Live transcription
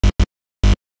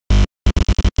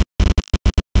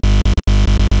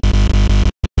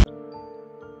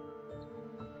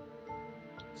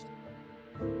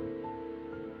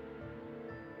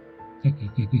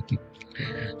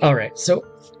Alright, so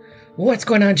what's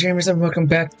going on, Dreamers, and welcome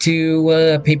back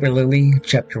to Paper Lily,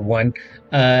 Chapter 1.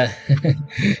 Uh,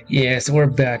 yeah, so we're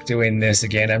back doing this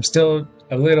again. I'm still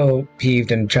a little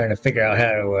peeved and trying to figure out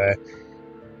how to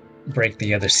break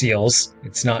the other seals.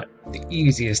 It's not the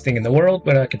easiest thing in the world,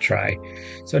 but I could try.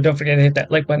 So don't forget to hit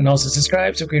that like button, also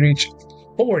subscribe so we can reach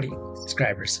 40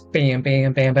 subscribers. Bam,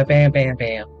 bam, bam, bam, bam, bam,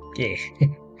 bam. Yeah.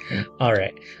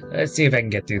 Alright, let's see if I can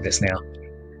get through this now.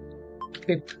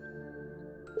 Boop.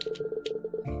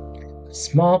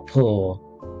 Small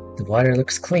pool. The water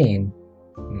looks clean.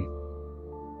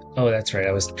 Oh, that's right.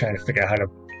 I was trying to figure out how to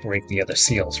break the other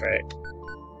seals, right?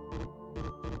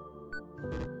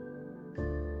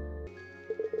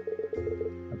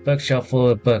 A bookshelf full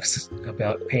of books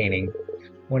about painting.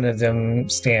 One of them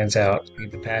stands out.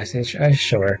 Read the passage?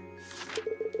 Sure.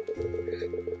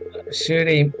 Should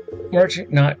a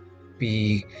merchant not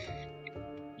be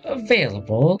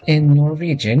available in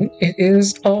Norwegian, it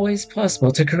is always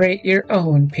possible to create your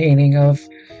own painting of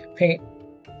paint.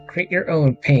 Create your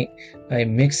own paint by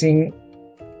mixing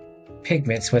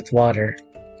pigments with water.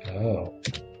 Oh.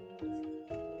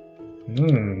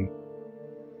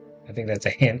 I think that's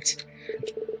a hint.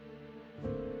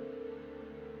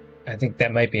 I think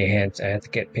that might be a hint. I have to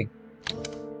get pig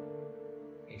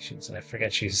patience, and I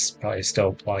forget she's probably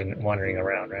still wandering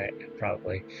around, right?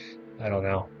 Probably. I don't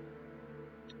know.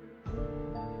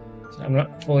 So I'm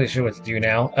not fully sure what to do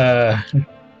now.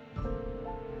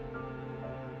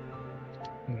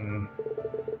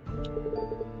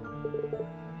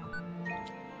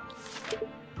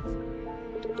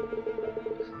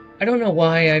 I don't know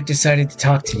why I've decided to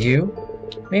talk to you.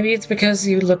 Maybe it's because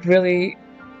you look really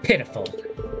pitiful.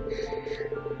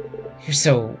 You're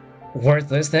so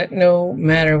worthless that no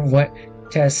matter what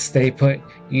tests they put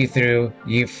you through,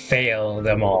 you fail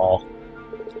them all.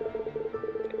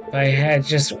 If I had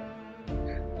just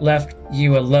left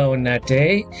you alone that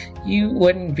day, you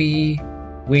wouldn't be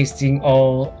wasting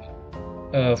all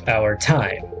of our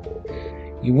time.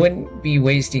 You wouldn't be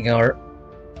wasting our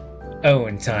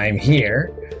own time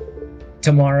here.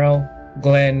 Tomorrow,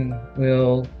 Glenn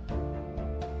will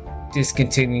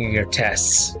discontinue your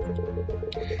tests.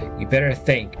 You better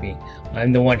thank me.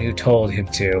 I'm the one who told him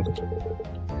to.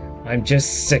 I'm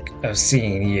just sick of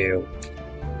seeing you.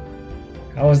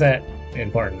 How is that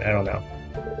important? I don't know.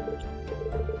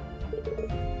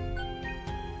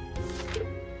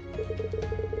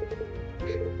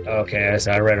 Okay,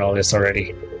 so I read all this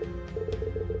already.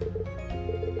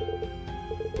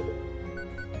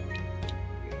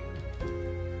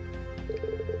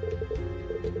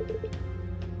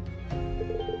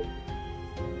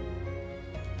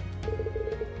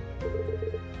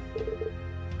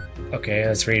 Okay,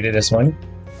 let's read this one.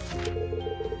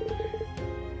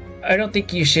 I don't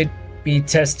think you should be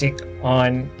testing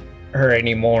on her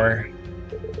anymore.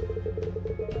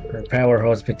 Her power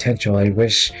holds potential. I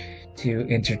wish to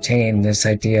entertain this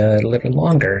idea a little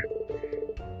longer.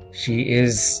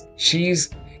 She's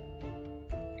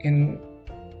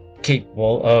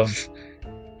incapable of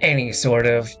any sort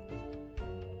of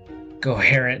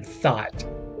coherent thought.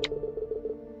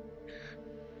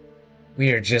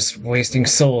 We are just wasting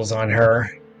souls on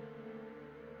her.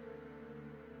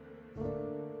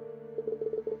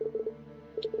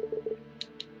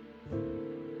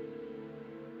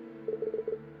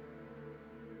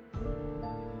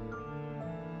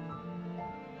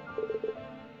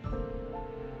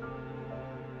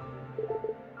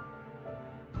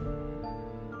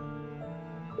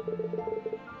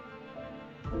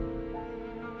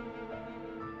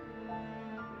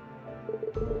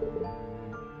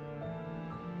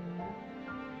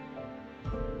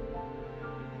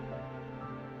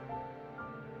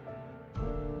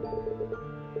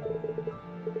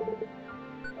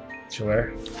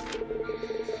 Sure.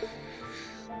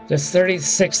 The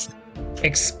 36th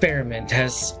experiment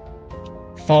has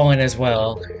fallen as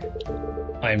well.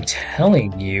 I'm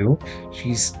telling you,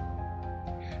 she's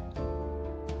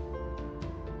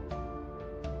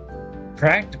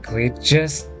practically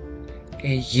just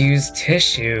a used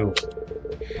tissue.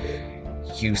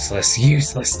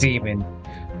 Useless demon.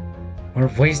 We're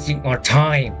wasting our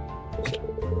time.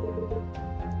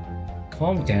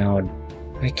 Calm down.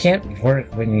 I can't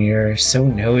work when you're so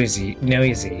noisy.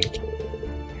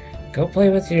 Go play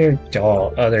with your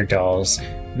other dolls.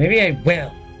 Maybe I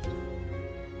will.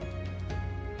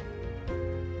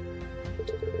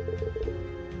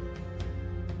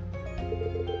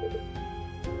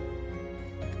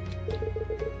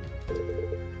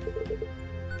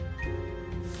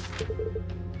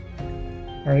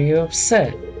 Are you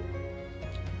upset?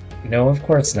 No, of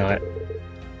course not.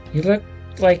 You look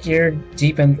like you're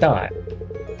deep in thought.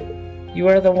 You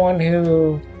are the one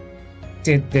who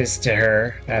did this to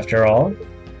her, after all.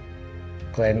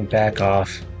 Glenn, back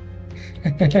off.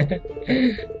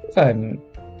 If I'm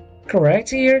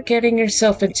correct, you're getting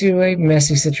yourself into a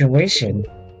messy situation.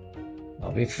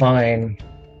 I'll be fine.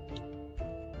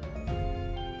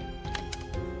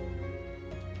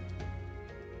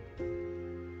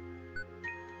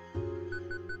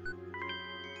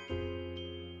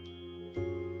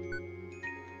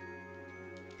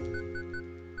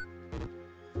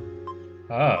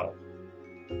 Oh.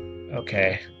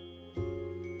 Okay.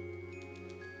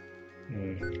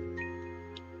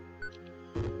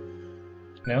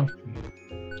 No?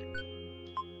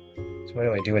 So what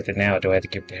do I do with it now? Do I have to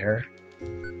give it to her?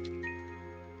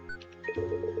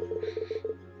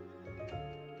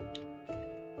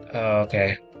 Oh,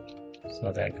 okay. It's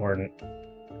not that important.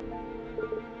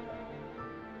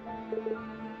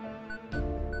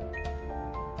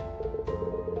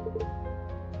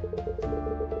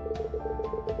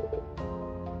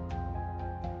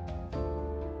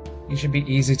 You should be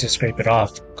easy to scrape it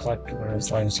off. Collect it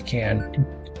as long as you can.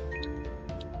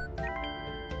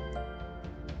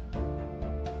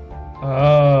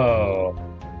 Oh.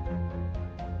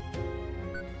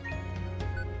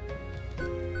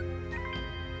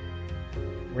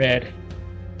 Red.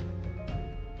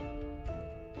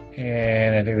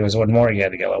 And I think there was one more. Yeah,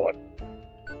 the yellow one.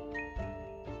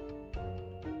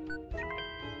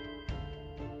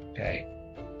 Okay.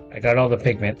 I got all the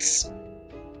pigments.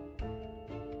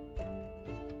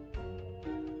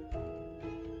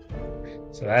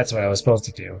 So that's what I was supposed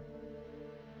to do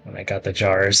when I got the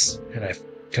jars, and I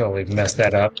totally messed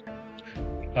that up.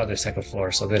 Oh, the second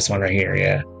floor, so this one right here,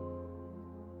 yeah.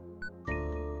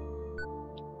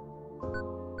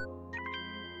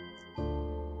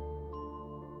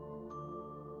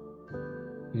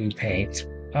 Blue paint.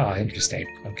 Oh, interesting.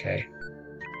 Okay.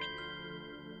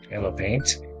 Yellow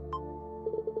paint.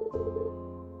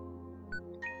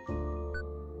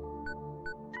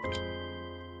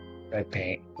 Red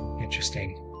paint.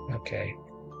 Interesting. Okay.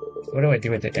 What do I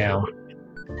do with it now?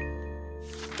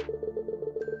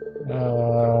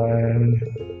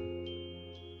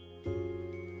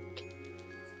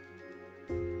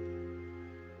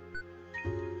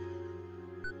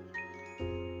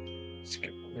 Let's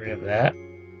get rid of that.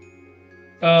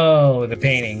 Oh, the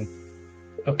painting.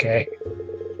 Okay.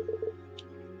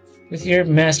 With your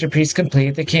masterpiece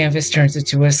complete, the canvas turns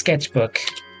into a sketchbook.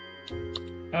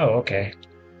 Oh, okay.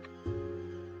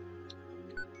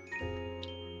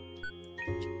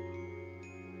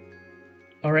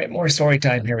 Alright, more story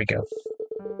time. Here we go.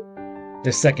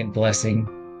 The second blessing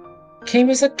came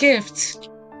as a gift.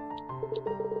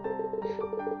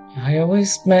 I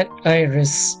always met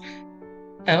Iris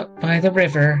out by the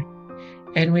river,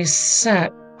 and we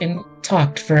sat and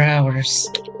talked for hours.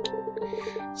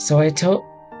 So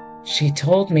she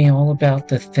told me all about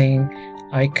the thing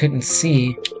I couldn't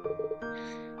see.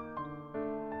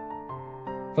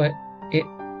 But it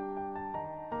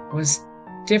was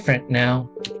different now.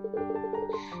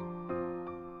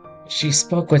 She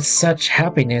spoke with such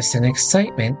happiness and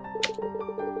excitement.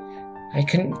 I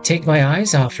couldn't take my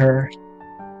eyes off her.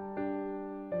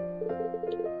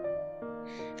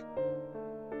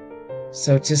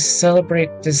 So to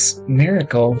celebrate this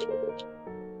miracle,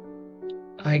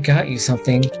 I got you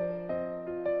something.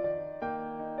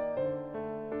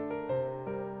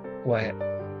 What?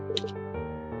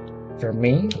 For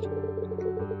me?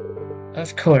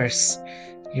 Of course.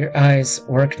 Your eyes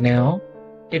work now.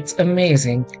 It's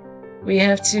amazing. We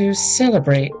have to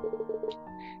celebrate.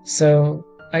 So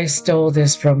I stole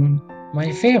this from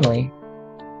my family.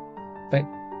 But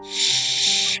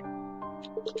shh.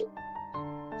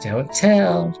 Don't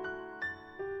tell.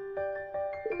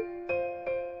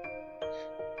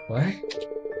 What?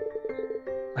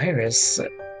 Iris,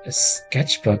 a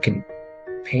sketchbook and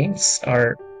paints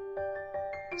are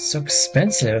so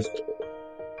expensive.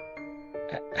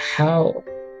 How?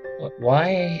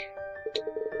 Why?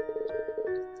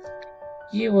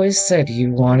 You always said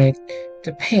you wanted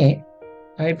to paint.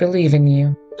 I believe in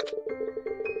you.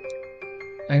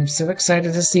 I'm so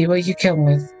excited to see what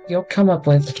you'll come up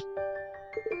with.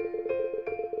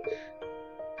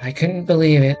 I couldn't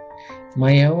believe it.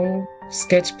 My own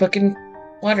sketchbook and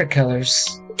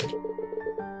watercolors.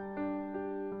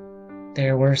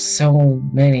 There were so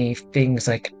many things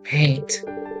I could paint.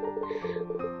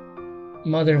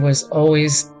 Mother was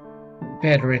always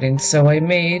bedridden, so I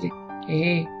made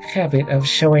a habit of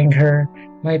showing her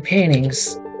my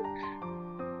paintings.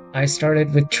 I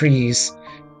started with trees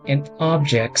and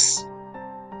objects,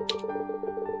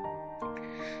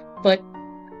 but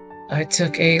I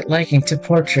took a liking to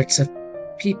portraits of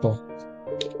people.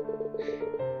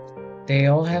 they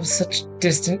all have such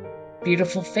distant,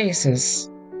 beautiful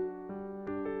faces.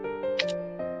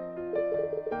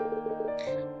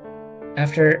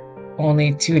 After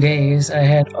only 2 days, I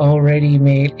had already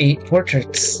made 8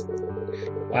 portraits.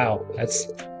 Wow, that's...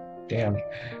 damn.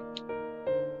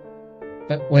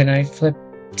 But when I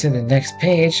flipped to the next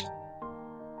page,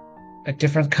 a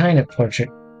different kind of portrait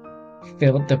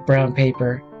filled the brown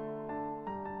paper.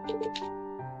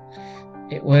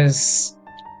 It was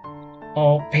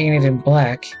all painted in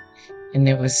black, and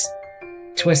it was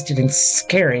twisted and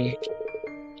scary.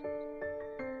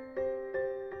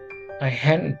 I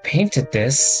hadn't painted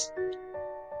this.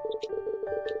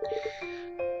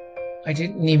 I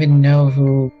didn't even know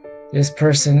who this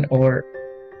person or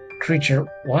creature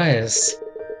was.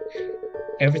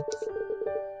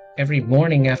 Every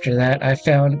morning after that, I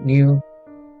found new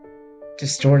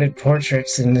distorted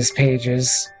portraits in these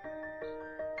pages,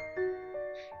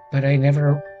 but I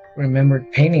never remembered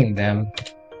painting them.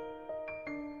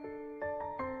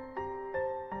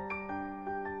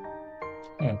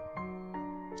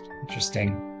 Interesting.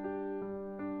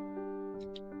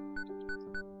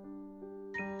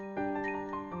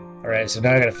 Alright, so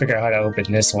now I gotta figure out how to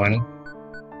open this one.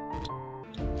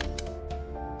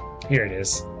 Here it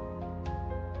is.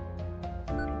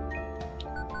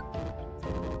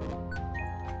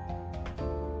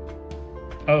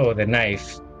 Oh, the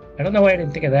knife. I don't know why I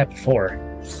didn't think of that before.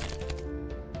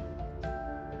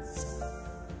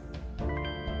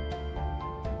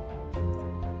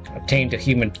 Obtained a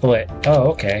human foot.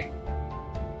 Oh, okay.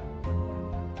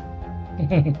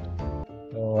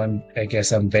 Well, I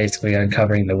guess I'm basically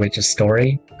uncovering the witch's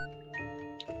story.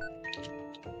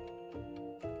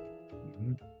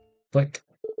 But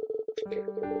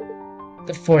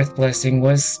the 4th blessing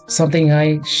was something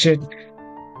I should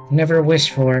never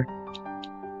wish for.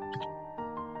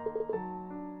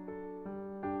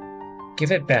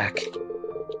 Give it back.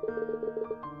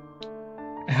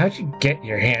 How'd you get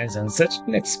your hands on such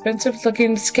an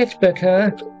expensive-looking sketchbook,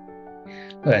 huh?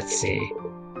 Let's see.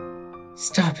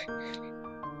 Stop.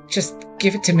 Just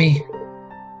give it to me.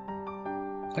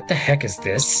 What the heck is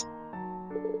this?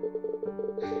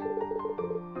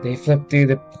 They flip through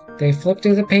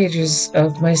the pages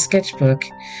of my sketchbook,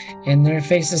 and their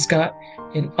faces got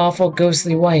an awful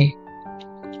ghostly white.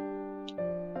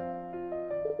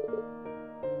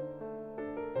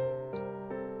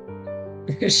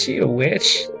 Is she a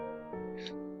witch?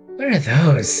 What are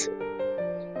those?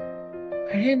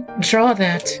 I didn't draw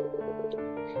that.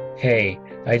 Hey,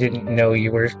 I didn't know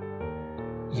you were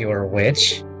a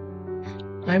witch.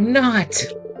 I'm not.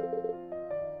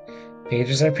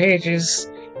 Pages are pages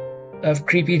of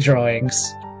creepy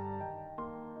drawings.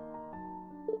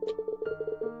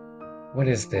 What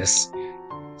is this?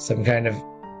 Some kind of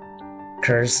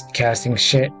curse casting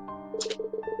shit?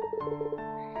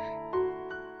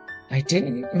 I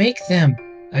didn't make them.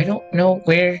 I don't know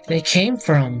where they came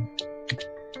from.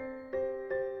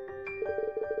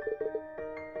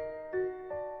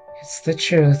 It's the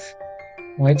truth.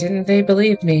 Why didn't they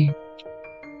believe me?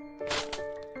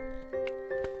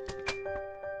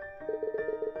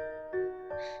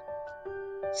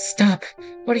 Stop!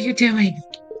 What are you doing?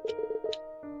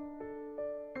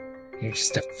 You're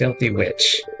just a filthy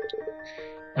witch.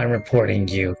 I'm reporting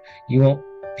you. You won't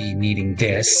be needing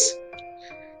this.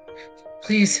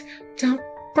 Please, don't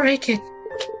break it.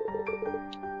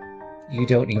 You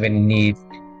don't even need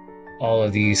all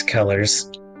of these colors.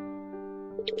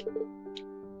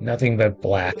 Nothing but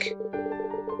black.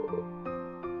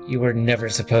 You were never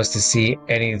supposed to see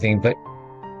anything but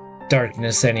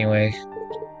darkness anyway.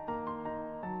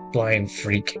 Blind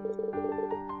freak.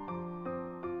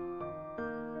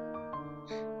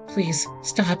 Please,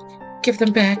 stop. Give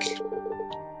them back.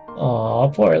 Aw,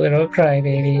 poor little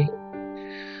crybaby.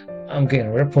 I'm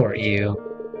gonna report you.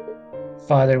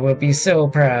 Father will be so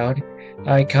proud.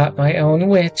 I caught my own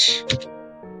witch.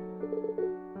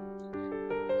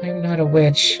 I'm not a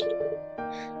witch.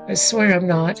 I swear I'm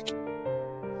not.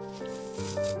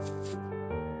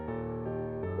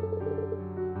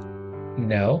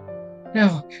 No.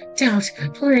 No, don't,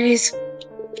 please.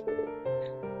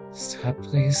 Stop,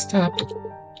 please, stop.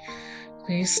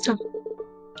 Please stop.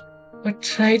 What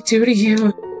did I do to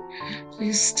you?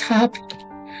 Please stop.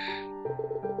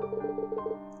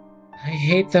 I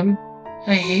hate them.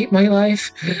 I hate my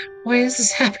life. Why is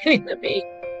this happening to me?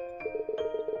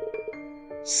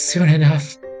 Soon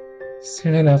enough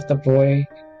the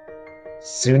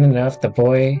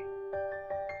boy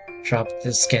dropped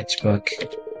the sketchbook.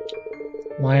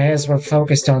 My eyes were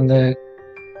focused on the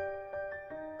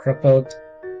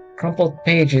crumpled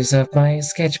pages of my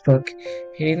sketchbook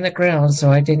hitting the ground, so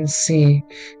I didn't see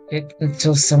it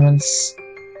until someone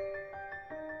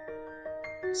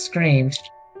screamed.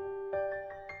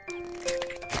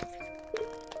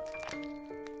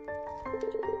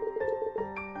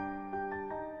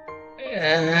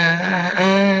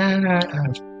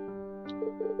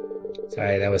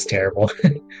 Sorry, that was terrible.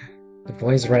 The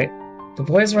boy's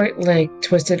right leg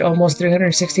twisted almost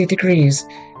 360 degrees,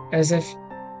 as if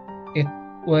it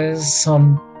was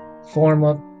some form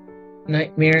of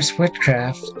nightmare's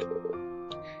witchcraft.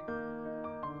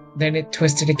 Then it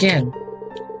twisted again.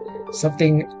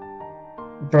 Something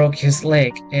broke his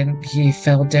leg, and he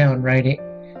fell down,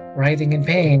 writhing in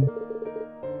pain.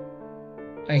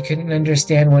 I couldn't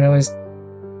understand what I was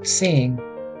seeing.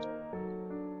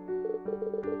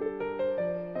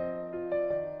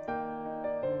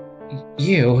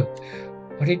 You?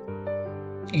 What did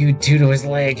you do to his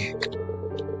leg?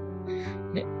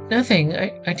 Nothing.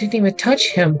 I didn't even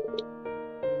touch him.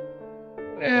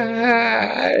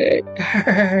 It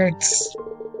hurts.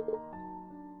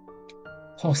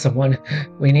 Oh, someone.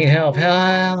 We need help.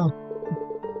 Help!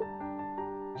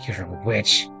 You're a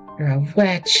witch. You're a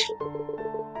witch.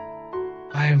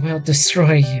 I will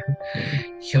destroy you.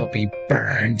 You'll be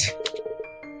burned.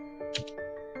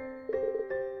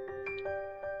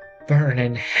 Burn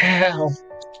in hell.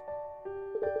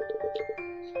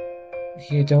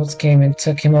 The adults came and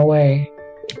took him away.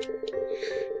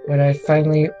 When I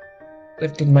finally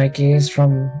lifted my gaze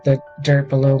from the dirt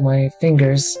below my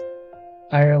fingers,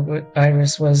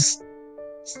 Iris was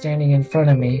standing in front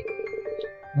of me.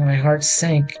 My heart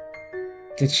sank.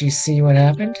 Did she see what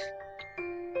happened?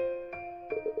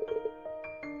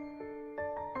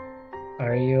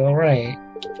 Are you alright?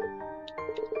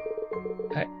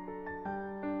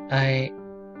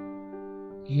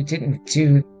 You didn't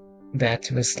do that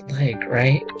to his leg,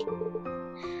 right?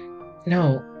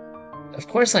 No, of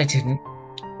course I didn't.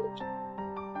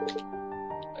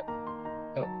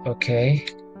 Okay.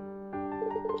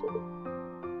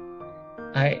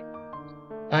 Why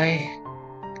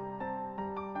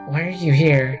are you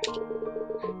here?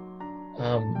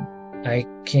 I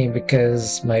came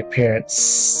because my parents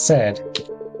said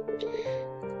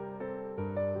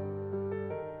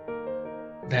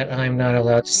that I'm not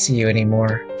allowed to see you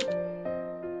anymore.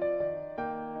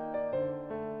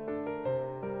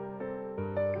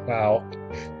 Wow,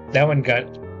 that one got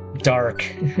dark.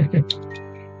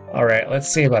 Alright, let's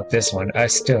see about this one. I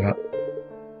still don't...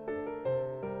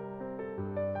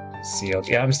 Sealed.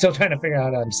 Yeah, I'm still trying to figure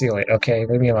out how to unseal it. Okay,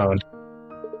 leave me alone.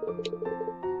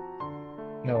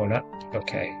 No, not...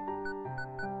 Okay.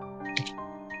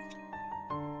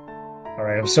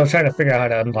 Alright, I'm still trying to figure out how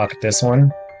to unlock this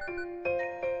one.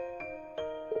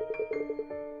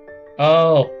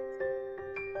 Oh!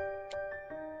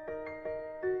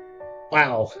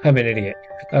 Wow, I'm an idiot.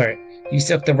 Alright, you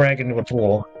suck the rag into a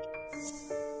pool.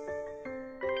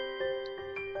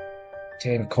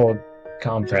 Obtain cold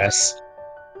compress.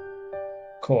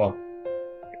 Cool.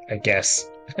 I guess.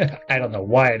 I don't know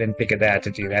why I didn't think of that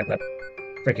to do that. The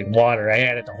freaking water. I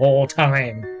had it the whole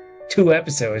time. 2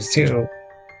 episodes, too.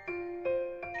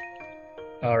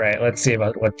 Alright, let's see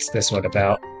about what's this one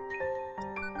about.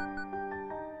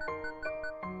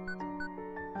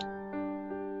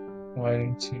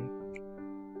 One, two...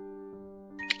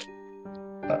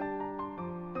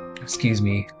 excuse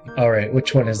me. Alright,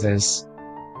 which one is this?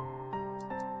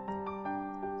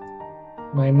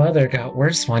 My mother got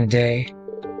worse one day.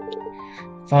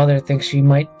 Father thinks she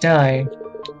might die.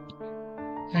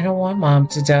 I don't want Mom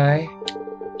to die.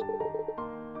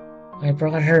 I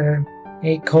brought her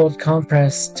a cold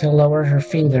compress to lower her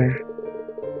fever.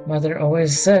 Mother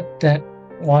always said that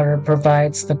water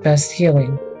provides the best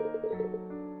healing.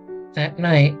 That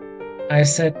night, I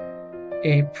said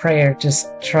a prayer to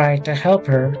try to help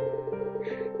her.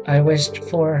 I wished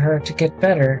for her to get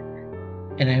better,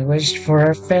 and I wished for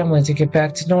our family to get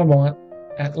back to normal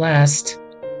at last.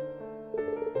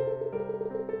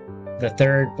 The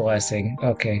third blessing.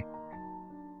 Okay.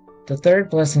 The third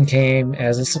blessing came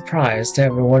as a surprise to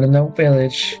everyone in the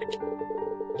village.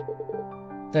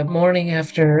 The morning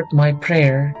after my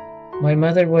prayer, my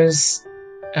mother was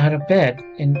out of bed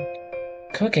and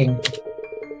cooking.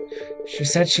 She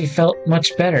said she felt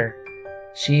much better.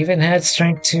 She even had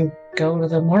strength to go to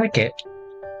the market.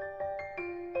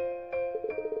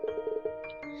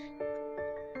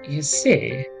 You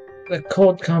see, the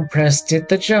cold compress did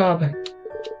the job.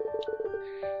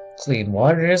 Clean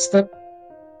water is the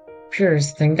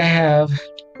purest thing to have.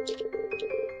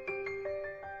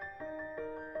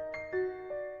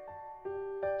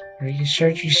 Are you sure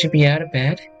you should be out of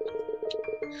bed?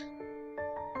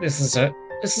 This is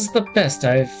the best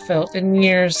I've felt in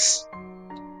years.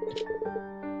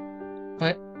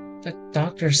 But the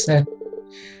doctor said...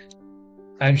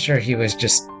 I'm sure he was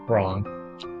just wrong.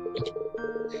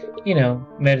 you know,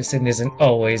 medicine isn't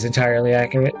always entirely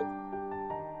accurate.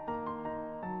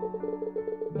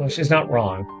 Well, she's not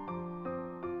wrong.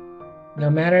 No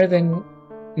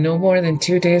more than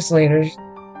 2 days later,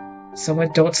 some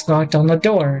adults knocked on the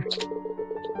door.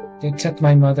 They took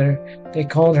my mother. They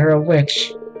called her a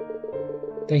witch.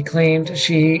 They claimed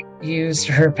she used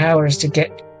her powers to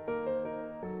get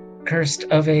cured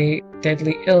of a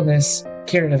deadly illness.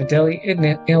 Cured.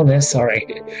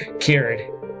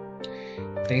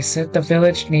 They said the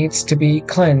village needs to be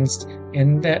cleansed,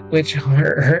 and that witch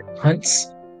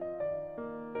hunts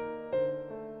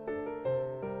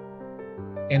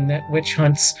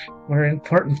were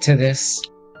important to this.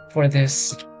 For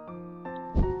this.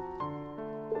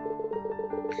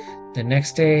 The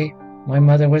next day, my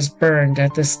mother was burned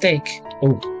at the stake.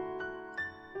 Oh.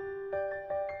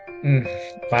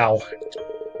 Wow.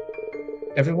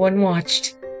 Everyone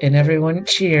watched, and everyone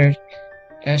cheered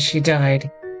as she died,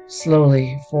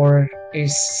 slowly, for a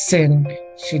sin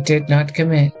she did not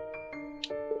commit.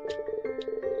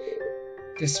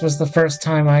 This was the first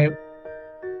time I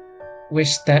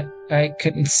wished that I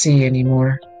couldn't see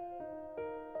anymore.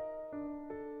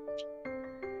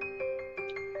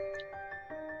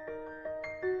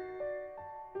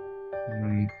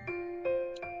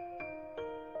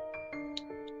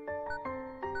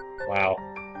 Wow.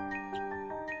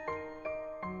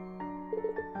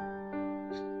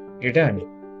 You're done.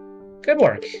 Good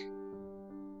work.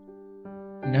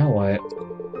 Now what?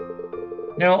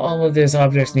 Now all of these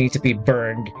objects need to be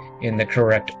burned in the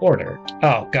correct order.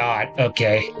 Oh god,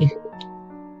 okay.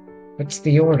 What's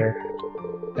the order?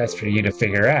 That's for you to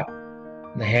figure out.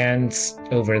 The hands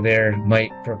over there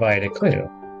might provide a clue.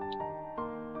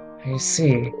 I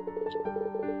see.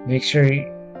 Make sure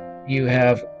you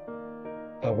have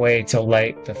a way to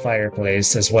light the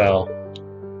fireplace as well.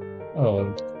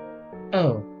 Oh,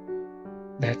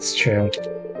 that's true.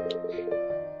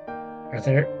 Are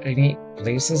there any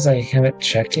places I haven't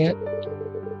checked yet?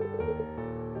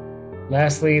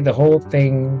 Lastly, the whole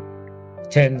thing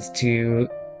tends to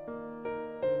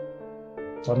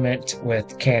lament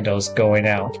with candles going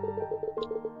out.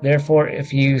 Therefore,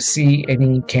 if you see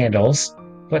any candles,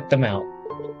 put them out.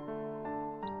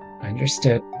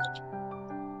 Understood.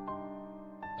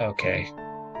 Okay.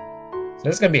 So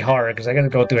this is gonna be hard because I gotta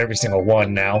go through every single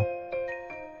one now.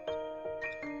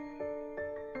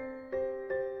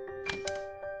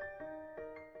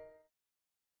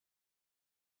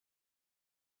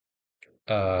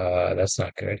 That's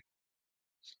not good.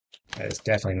 That is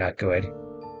definitely not good.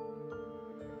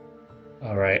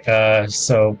 Alright,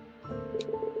 so...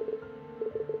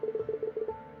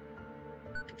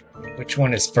 which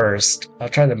one is first? I'll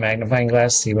try the magnifying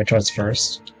glass, see which one's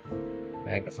first.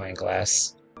 Magnifying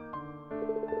glass.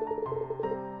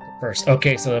 First.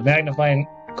 Okay, so the magnifying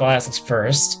glass is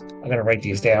first. I'm gonna write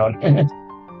these down.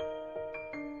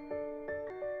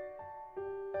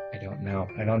 I don't know.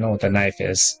 I don't know what the knife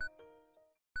is.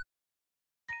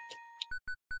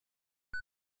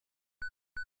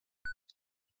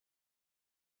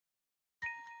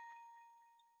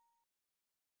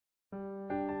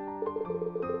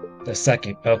 The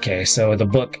second. Okay, so the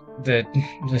book, the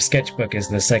sketchbook is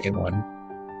the second one.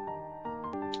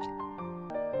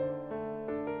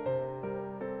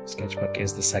 Sketchbook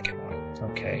is the second one.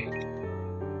 Okay.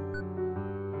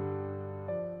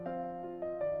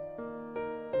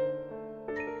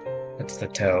 That's the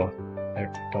toe. I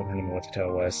don't remember what the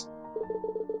toe was.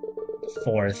 The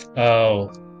fourth.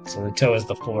 Oh, so the toe is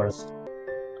the fourth.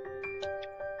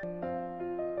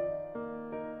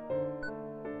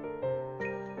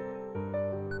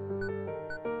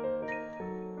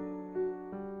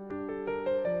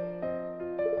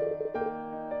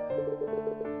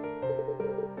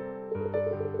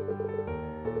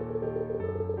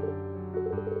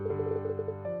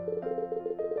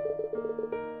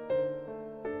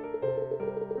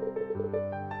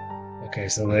 Okay,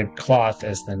 so the cloth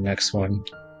is the next one.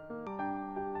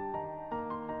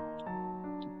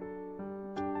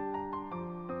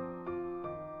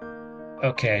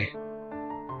 Okay.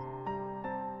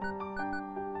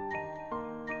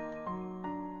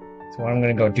 So what I'm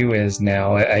gonna go do is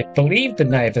now, I believe the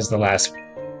knife is the last,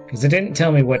 because it didn't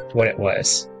tell me what it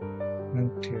was.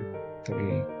 1, 2,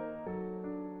 3.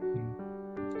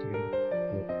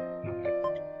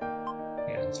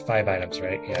 Yeah, it's 5 items,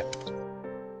 right? Yeah.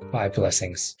 5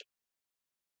 blessings.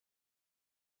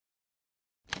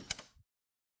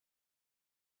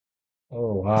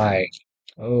 Oh, hi.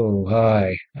 Oh,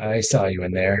 hi. I saw you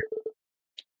in there.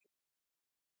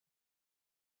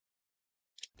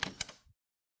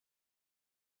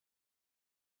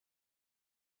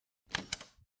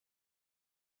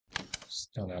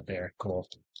 Still not there. Cool.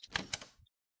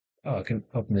 Oh, I can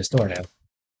open this door now.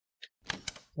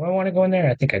 Do I want to go in there?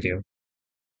 I think I do.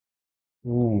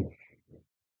 Ooh.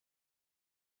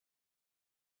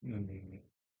 Hmm.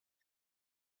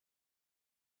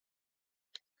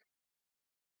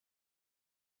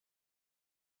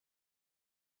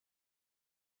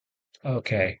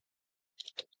 Okay.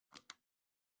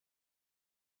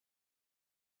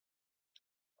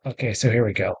 Okay, so here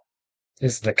we go.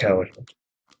 This is the code.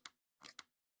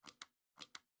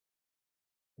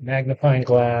 Magnifying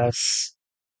glass.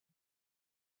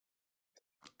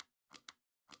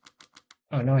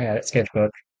 Oh, no, I had it.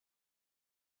 Sketchbook.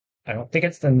 I don't think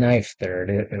it's the knife third.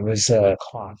 It was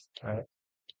cloth.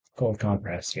 Cold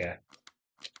compress, yeah.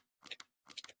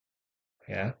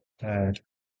 Yeah. Uh,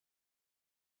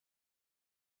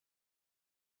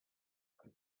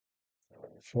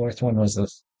 Fourth one was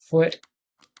the foot.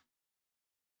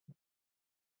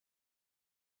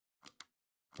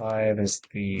 5 is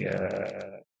the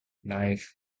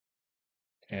knife.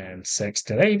 And 6.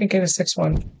 Did I even get a 6th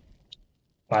one?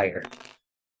 Fire.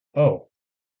 Oh,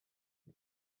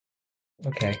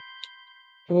 okay.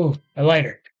 Ooh, a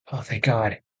lighter. Oh, thank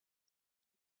God.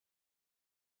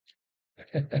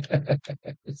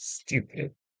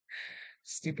 Stupid.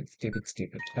 Stupid, stupid,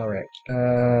 stupid. All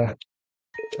right.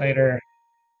 Lighter.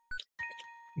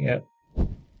 Yep.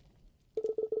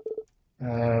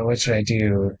 What should I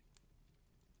do?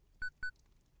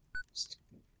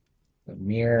 The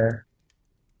mirror.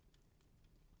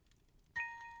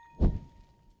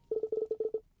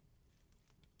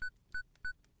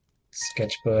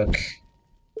 Sketchbook.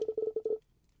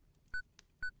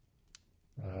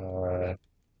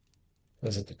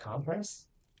 Was it the compress?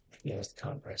 Yeah, it's the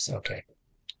compress. Okay.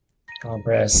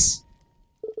 Compress.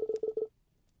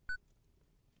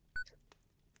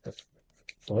 The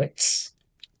foot.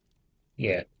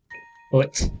 Yeah,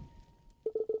 foot.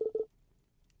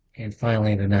 And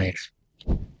finally the knife.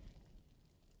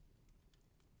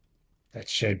 That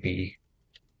should be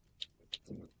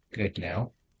good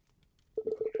now.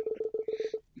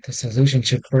 The solution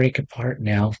should break apart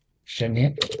now, shouldn't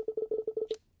it?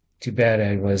 Too bad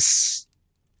I was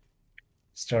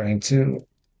starting to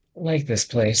like this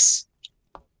place.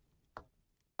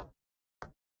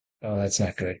 Oh, that's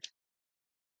not good.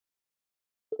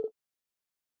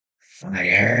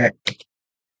 Fire!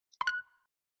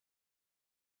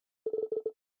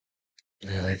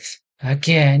 Lilith.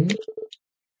 Again?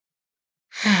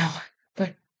 How?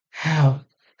 But how?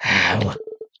 How?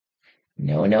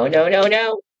 No, no, no, no,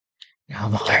 no! No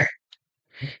more.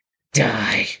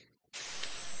 Die!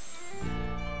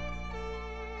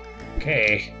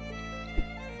 Okay.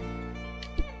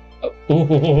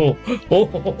 Oh,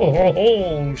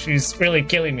 she's really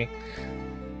killing me.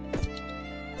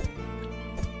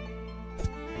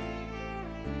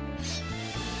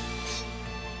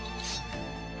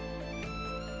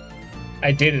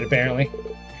 I did it, apparently.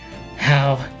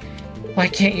 How? Why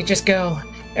can't you just go?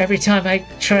 Every time I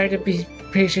try to be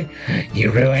patient,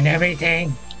 you ruin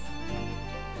everything.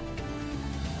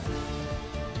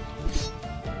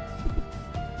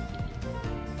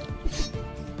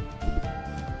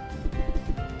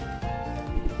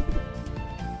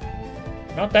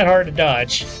 Not that hard to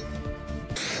dodge.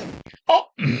 Oh!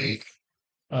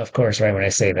 Of course, right when I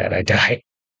say that, I die.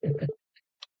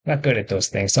 Not good at those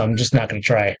things, so I'm just not going to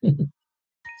try.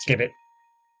 Skip it.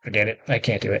 Forget it. I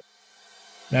can't do it.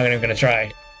 Not even going to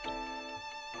try.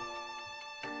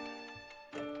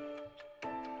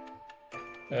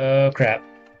 Oh, crap.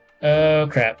 Oh,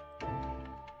 crap.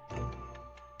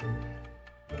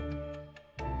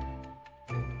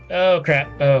 Oh,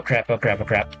 crap. Oh, crap. Oh, crap. Oh,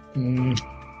 crap.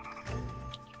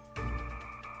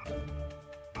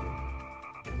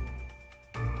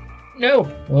 No!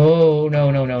 Oh, no,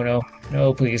 no, no, no.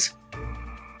 No, please.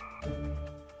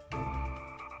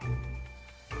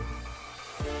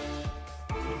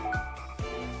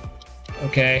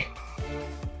 Okay.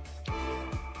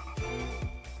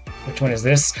 Which one is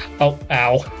this? Oh,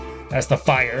 ow. That's the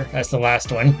fire. That's the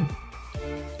last one.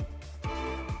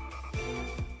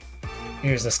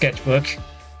 Here's the sketchbook.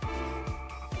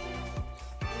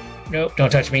 Nope, don't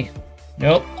touch me.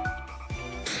 Nope.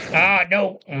 Ah,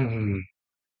 no!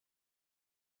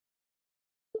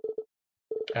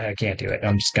 I can't do it.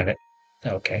 I'm just gonna...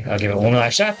 Okay, I'll give it one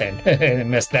last shot then. I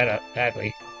messed that up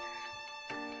badly.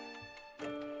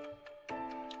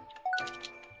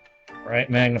 Right,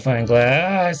 magnifying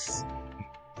glass.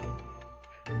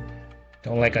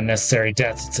 Don't like unnecessary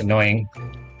deaths, it's annoying.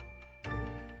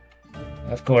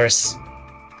 Of course.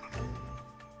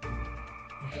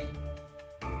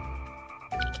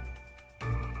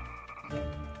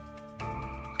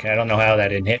 Okay, I don't know how that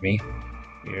didn't hit me.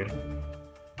 Weird.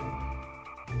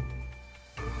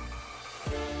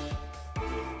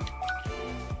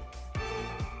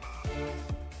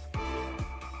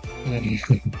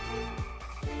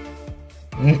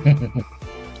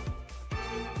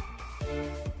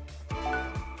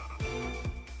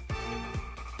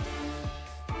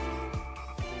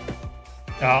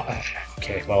 Oh,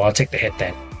 okay, well, I'll take the hit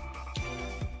then.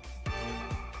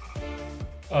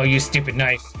 Oh, you stupid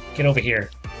knife. Get over here.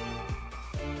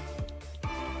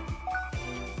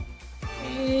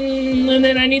 And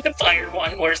then I need the fire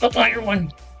one. Where's the fire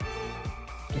one?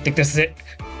 I think this is it.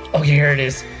 Oh, here it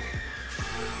is.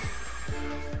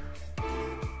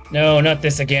 No, not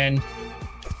this again.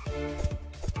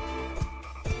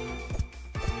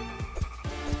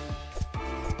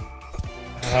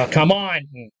 Oh, come on.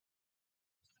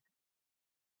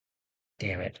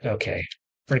 Damn it. Okay.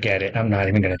 Forget it. I'm not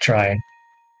even going to try.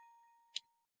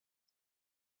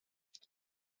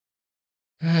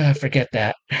 Forget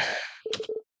that.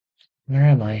 Where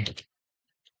am I?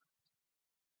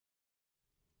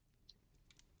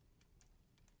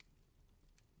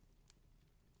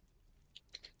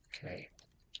 Okay.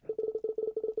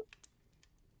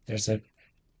 There's a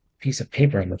piece of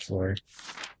paper on the floor.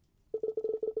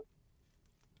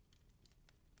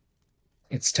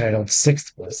 It's titled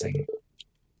Sixth Blessing.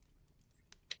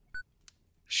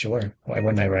 Sure. Why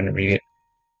wouldn't I run and read it?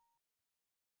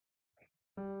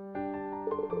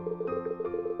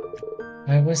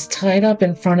 I was tied up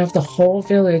in front of the whole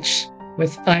village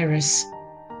with Iris.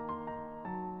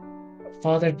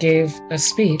 Father gave a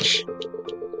speech.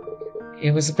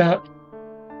 It was about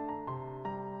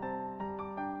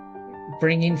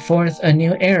bringing forth a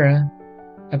new era,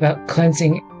 about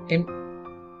cleansing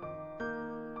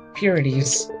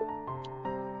impurities,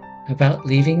 about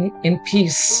living in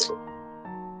peace.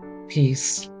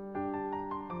 Peace.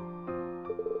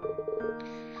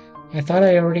 I thought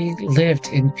I already lived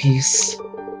in peace.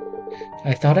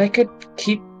 I thought I could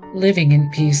keep living in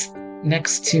peace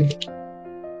next to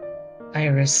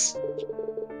Iris.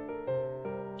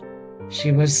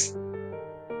 She was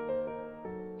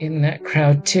in that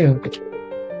crowd too.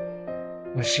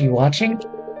 Was she watching?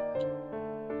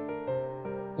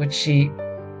 Would she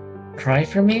cry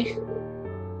for me?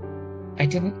 It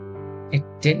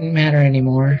didn't matter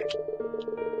anymore.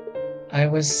 I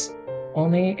was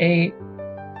only a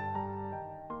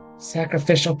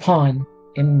sacrificial pawn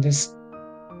in this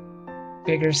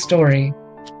bigger story.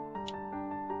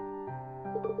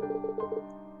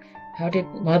 How did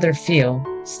Mother feel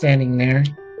standing there?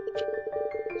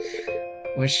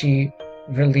 Was she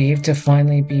relieved to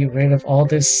finally be rid of all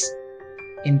this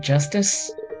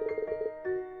injustice?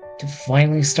 To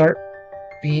finally start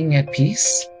being at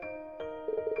peace?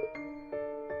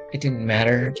 It didn't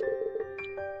matter.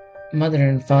 Mother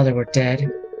and Father were dead.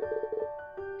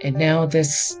 And now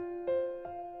this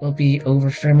will be over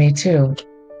for me too.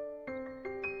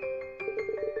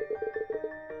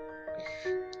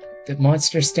 The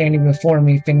monster standing before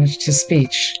me finished his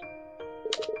speech.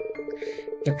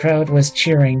 The crowd was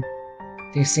cheering.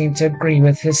 They seemed to agree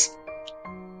with his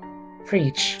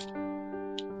preach.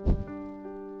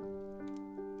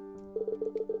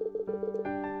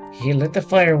 He lit the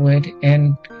firewood,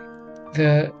 and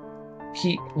the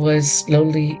heat was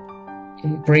slowly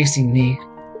embracing me.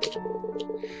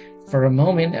 For a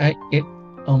moment, it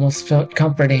almost felt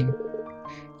comforting,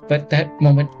 but that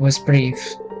moment was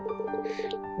brief.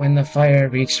 When the fire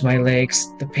reached my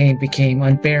legs, the pain became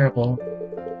unbearable.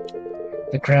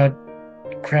 The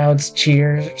crowd's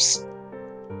cheers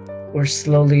were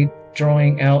slowly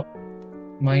drawing out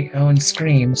my own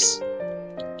screams.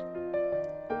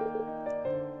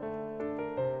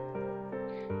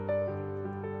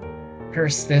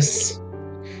 Curse this.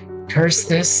 Curse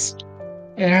this.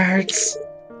 It hurts.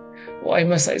 Why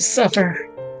must I suffer?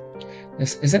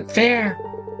 This isn't fair.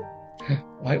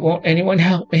 Why won't anyone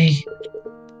help me?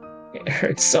 It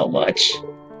hurts so much.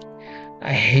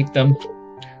 I hate them.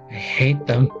 I hate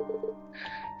them.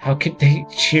 How could they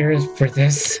cheer for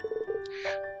this?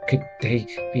 Could they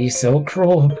be so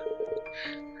cruel?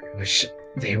 I wish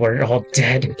they were all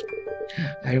dead.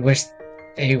 I wish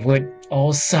they would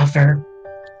all suffer.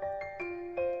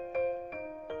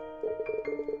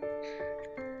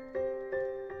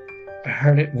 I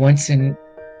heard it once in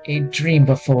a dream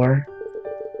before.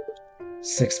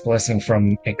 Sixth blessing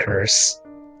from a curse.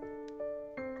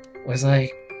 Was I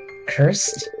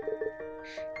cursed?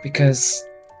 Because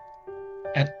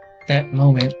at that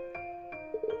moment,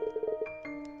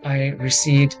 I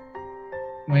received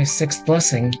my sixth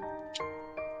blessing.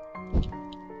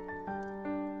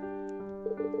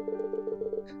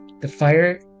 The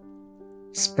fire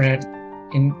spread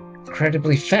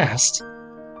incredibly fast,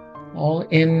 all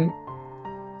in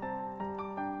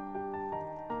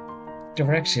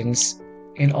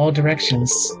all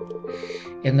directions,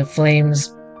 and the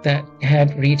flames that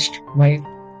had reached my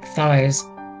thighs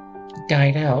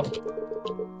died out.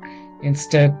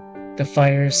 Instead, the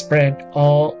fire spread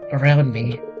all around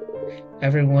me.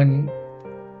 Everyone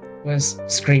was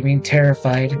screaming,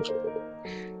 terrified.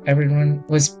 Everyone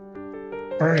was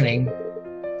burning.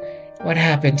 What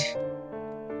happened?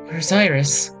 Where's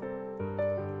Iris?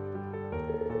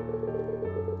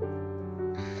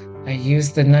 I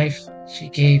used the knife she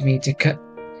gave me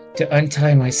to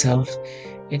untie myself.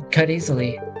 It cut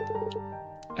easily.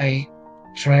 I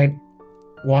tried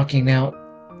walking,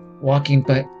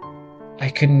 but I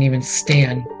couldn't even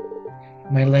stand.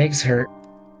 My legs hurt.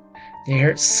 They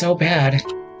hurt so bad.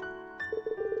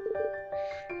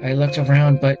 I looked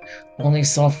around, but only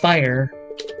saw fire.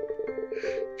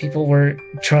 People were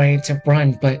trying to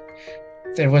run, but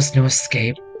there was no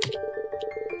escape.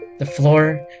 The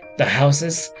floor, the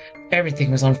houses, everything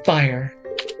was on fire.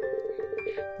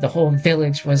 The whole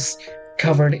village was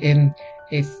covered in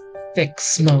a thick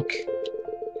smoke.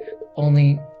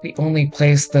 The only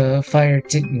place the fire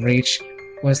didn't reach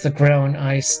was the ground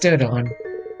I stood on.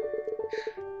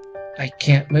 I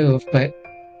can't move, but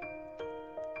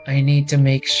I need to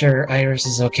make sure Iris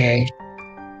is okay.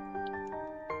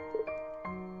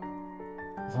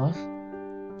 Huh?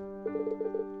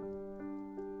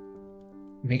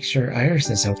 Make sure Iris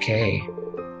is okay.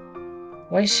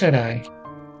 Why should I?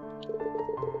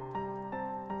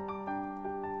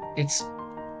 It's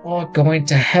all going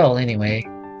to hell anyway.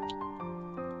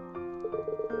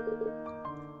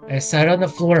 I sat on the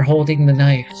floor holding the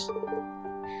knife.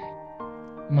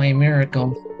 My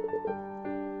miracle.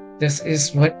 This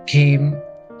is what came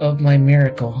of my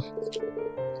miracle.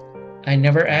 I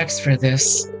never asked for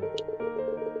this.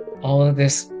 All of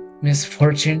this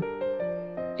misfortune,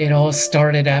 it all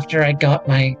started after I got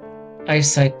my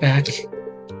eyesight back.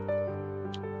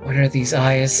 What are these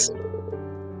eyes?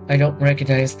 I don't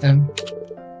recognize them.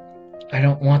 I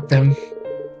don't want them.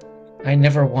 I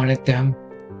never wanted them.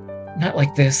 Not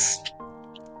like this.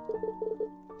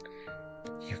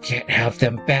 You can't have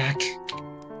them back.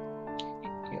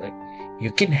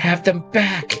 You can have them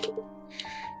back.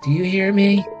 Do you hear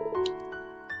me?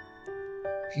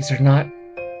 These are not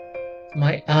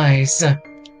my eyes.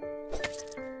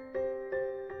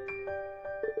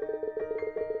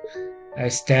 I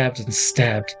stabbed and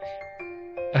stabbed.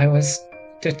 I was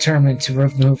determined to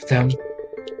remove them.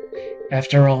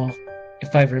 After all,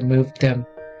 if I removed them,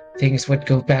 things would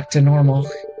go back to normal.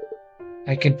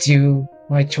 I could do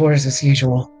my chores as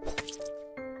usual.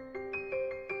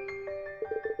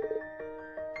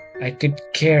 I could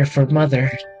care for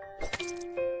Mother.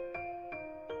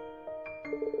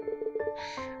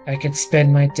 I could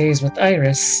spend my days with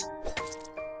Iris.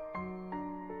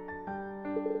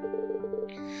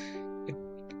 It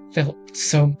felt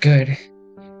so good.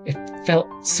 It felt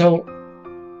so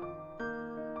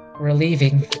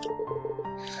relieving.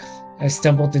 I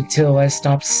stumbled until I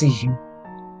stopped seeing.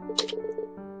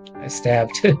 I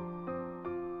stabbed.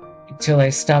 Until I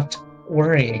stopped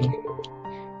worrying.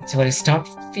 Until I stopped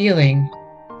feeling.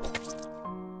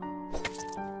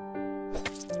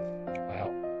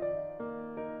 Wow.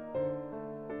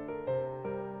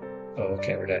 Oh,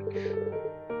 okay, we're done.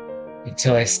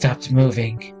 Until I stopped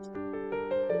moving.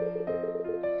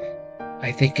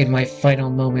 I think in my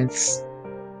final moments,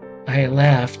 I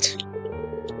laughed.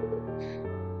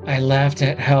 I laughed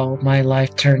at how my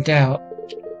life turned out.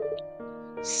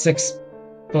 6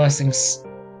 blessings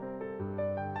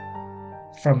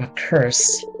from a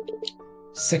curse.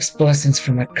 6 blessings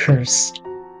from a curse.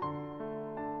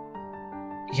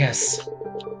 Yes,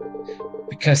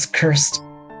 because cursed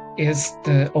is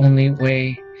the only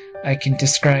way I can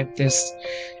describe this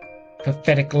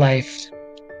pathetic life.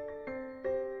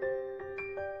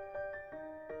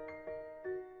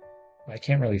 I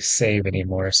can't really save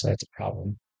anymore, so that's a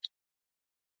problem.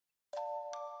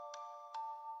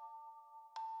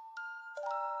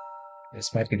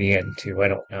 This might be the end, too. I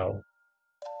don't know.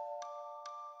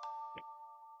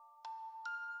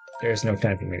 There's no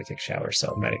time for me to take a shower,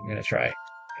 so I'm not even gonna try.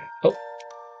 Oh!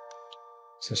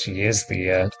 So she is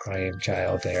the crying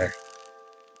child there.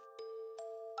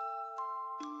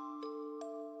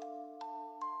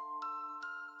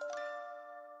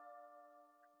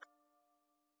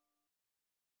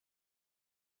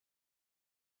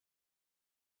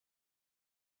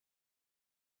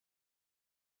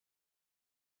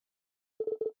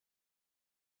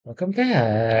 Welcome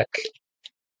back!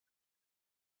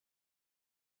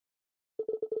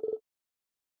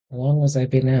 How long has I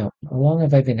been out? How long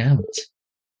have I been out?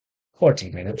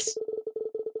 14 minutes.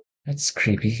 That's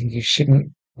creepy. You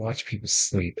shouldn't watch people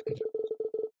sleep.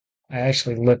 I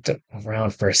actually looked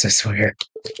around first, I swear.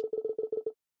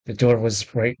 The door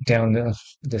was right down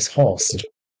this hall, so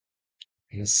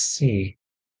I see.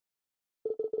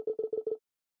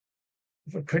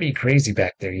 We're pretty crazy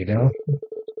back there, you know?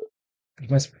 You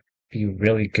must be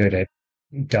really good at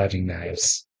dodging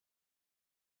knives.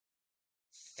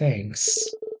 Thanks.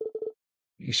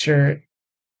 You sure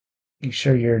you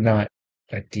sure you're not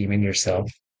a demon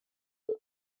yourself?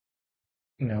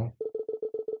 No.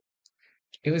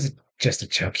 It was just a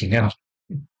joke, you know.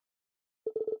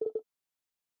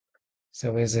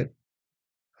 So is it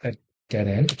a dead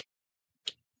end?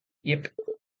 Yep.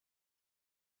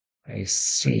 I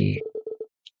see.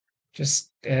 Just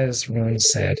as Rune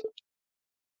said.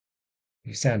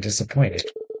 You sound disappointed.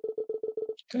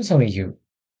 Don't tell me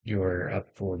you're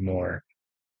up for more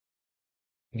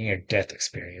near-death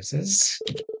experiences.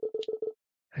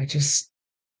 I just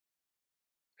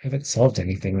haven't solved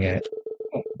anything yet.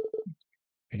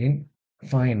 I didn't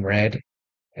find Red.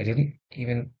 I didn't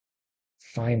even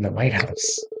find the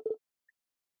lighthouse.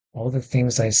 All the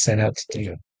things I set out to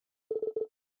do.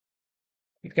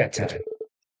 You've got time.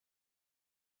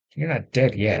 You're not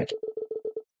dead yet.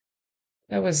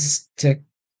 That was to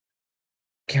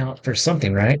count for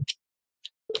something, right?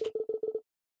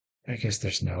 I guess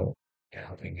there's no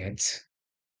helping it.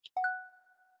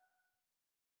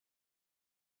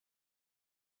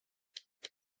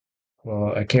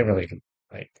 Well, I can't really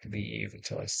leave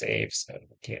until I save, so I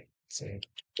can't save.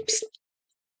 Psst.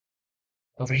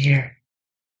 Over here.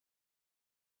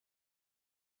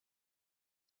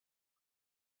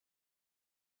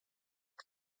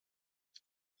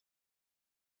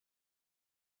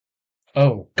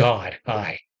 Oh God,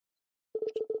 hi.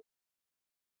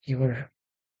 You were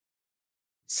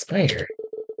Spider.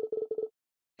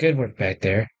 Good work back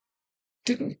there.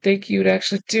 Didn't think you'd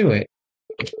actually do it.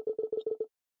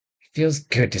 Feels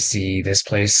good to see this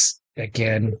place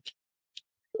again.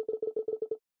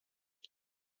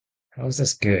 How is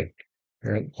this good?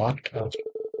 You're locked up.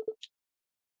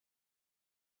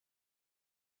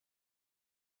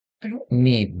 I don't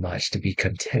need much to be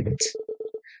content.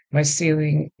 My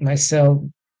cell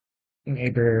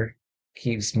neighbor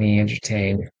keeps me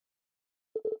entertained.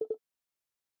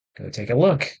 Go take a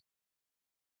look.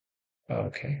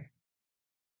 Okay.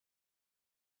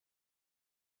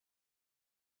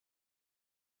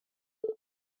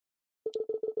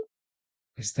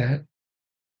 Is that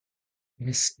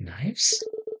Miss Knives?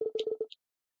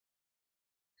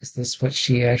 Is this what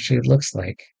she actually looks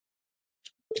like?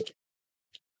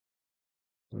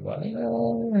 Well,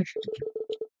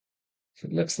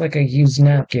 it looks like a used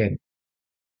napkin.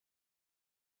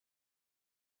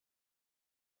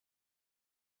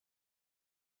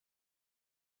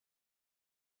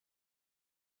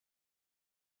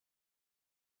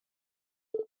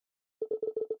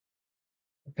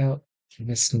 About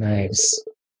Miss Knives.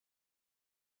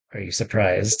 Are you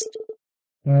surprised?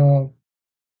 Well,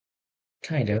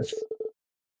 kind of.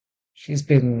 She's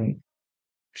been.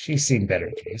 She's seen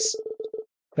better days.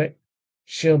 But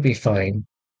she'll be fine.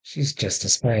 She's just a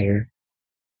spider.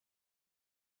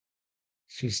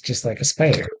 She's just like a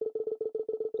spider.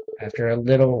 After a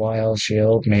little while,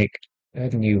 she'll make a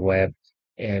new web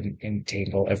and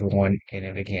entangle everyone in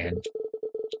it again.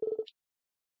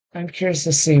 I'm curious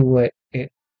to see what it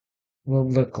will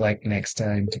look like next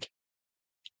time.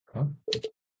 Huh?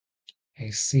 I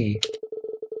see.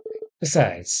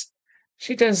 Besides,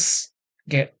 she does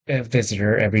get a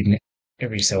visitor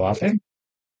every so often.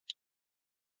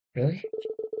 Really?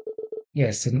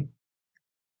 Yes, an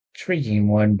intriguing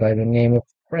one by the name of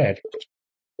Red.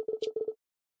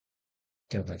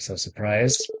 Don't look so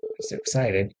surprised. So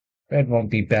excited. Red won't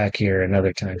be back here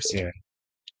another time soon.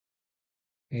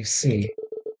 I see.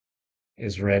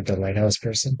 Is Red the lighthouse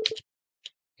person?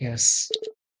 Yes.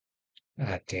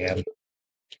 Ah, damn.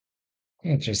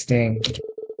 Interesting.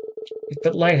 If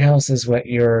the lighthouse is what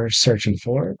you're searching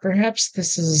for, perhaps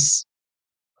this is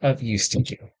of use to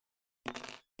you.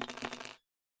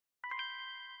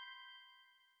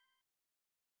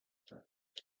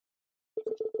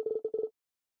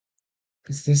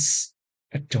 Is this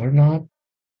a doorknob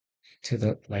to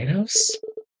the lighthouse?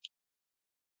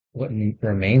 What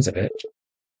remains of it?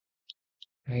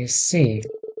 I see.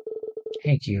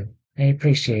 Thank you. I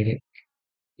appreciate it,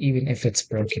 even if it's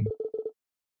broken.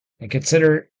 I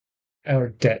consider our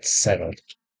debts settled.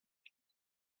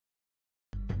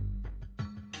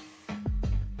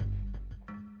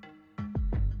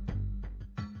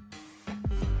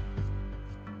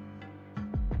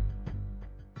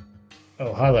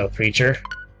 Oh, hello, preacher.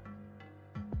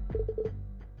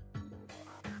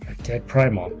 A dead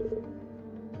primal.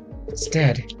 It's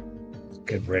dead.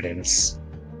 Good riddance.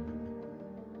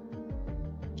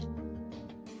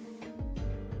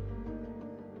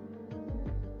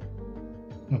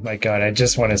 Oh my god, I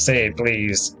just want to say it,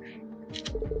 please.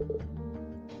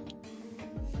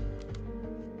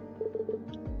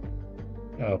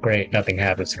 Oh, great. Nothing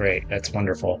happens. Great. That's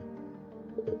wonderful.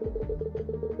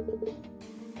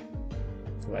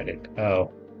 Let it.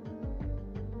 Oh.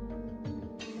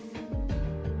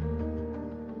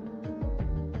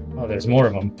 Oh, there's more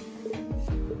of them.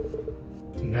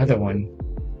 Another one.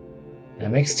 That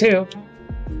makes two.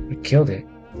 We killed it.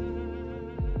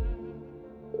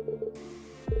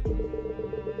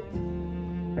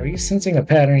 Are you sensing a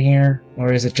pattern here?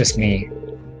 Or is it just me?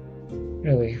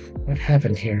 Really, what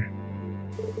happened here?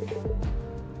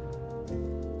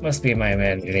 Must be my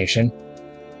imagination.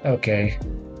 Okay.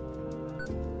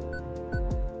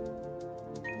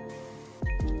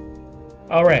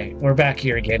 Alright, we're back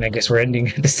here again. I guess we're ending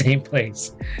at the same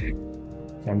place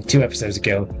from 2 episodes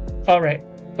ago. Alright,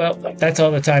 well, that's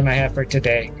all the time I have for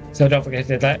today. So don't forget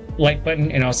to hit that like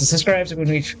button and also subscribe so we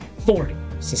can reach 40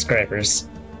 subscribers.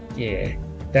 Yeah,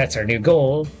 that's our new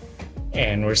goal.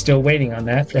 And we're still waiting on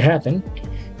that to happen.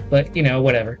 But, you know,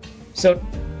 whatever. So,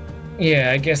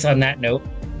 yeah, I guess on that note,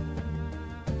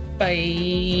 bye!